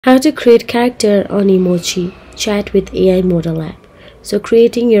How to create character on Emochi Chat with AI model app. So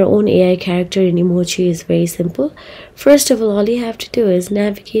creating your own AI character in Emochi is very simple. First of all you have to do is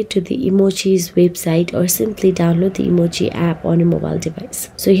navigate to the Emochi's website or simply download the Emochi app on your mobile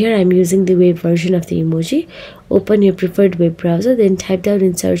device. So here I'm using the web version of the Emoji. Open your preferred web browser, then type down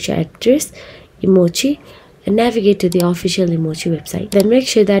in search address Emochi and navigate to the official Emochi website. Then make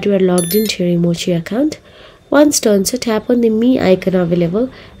sure that you are logged into your Emochi account. Once done, so tap on the Me icon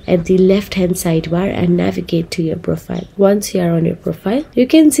available at the left hand sidebar and navigate to your profile. Once you are on your profile, you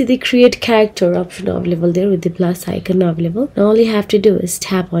can see the create character option available there with the plus icon available. Now all you have to do is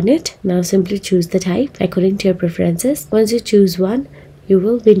tap on it. Now simply choose the type according to your preferences. Once you choose one, you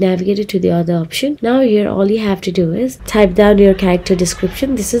will be navigated to the other option. Now here all you have to do is type down your character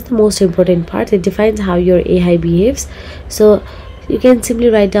description. This is the most important part. It defines how your AI behaves. So you can simply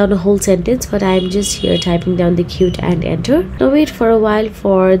write down a whole sentence, but I am just here typing down the cute and enter. Now wait for a while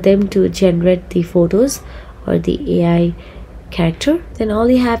for them to generate the photos or the AI character. Then all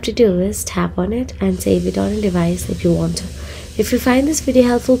you have to do is tap on it and save it on a device if you want to. If you find this video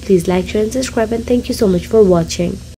helpful, please like, share and subscribe, and thank you so much for watching.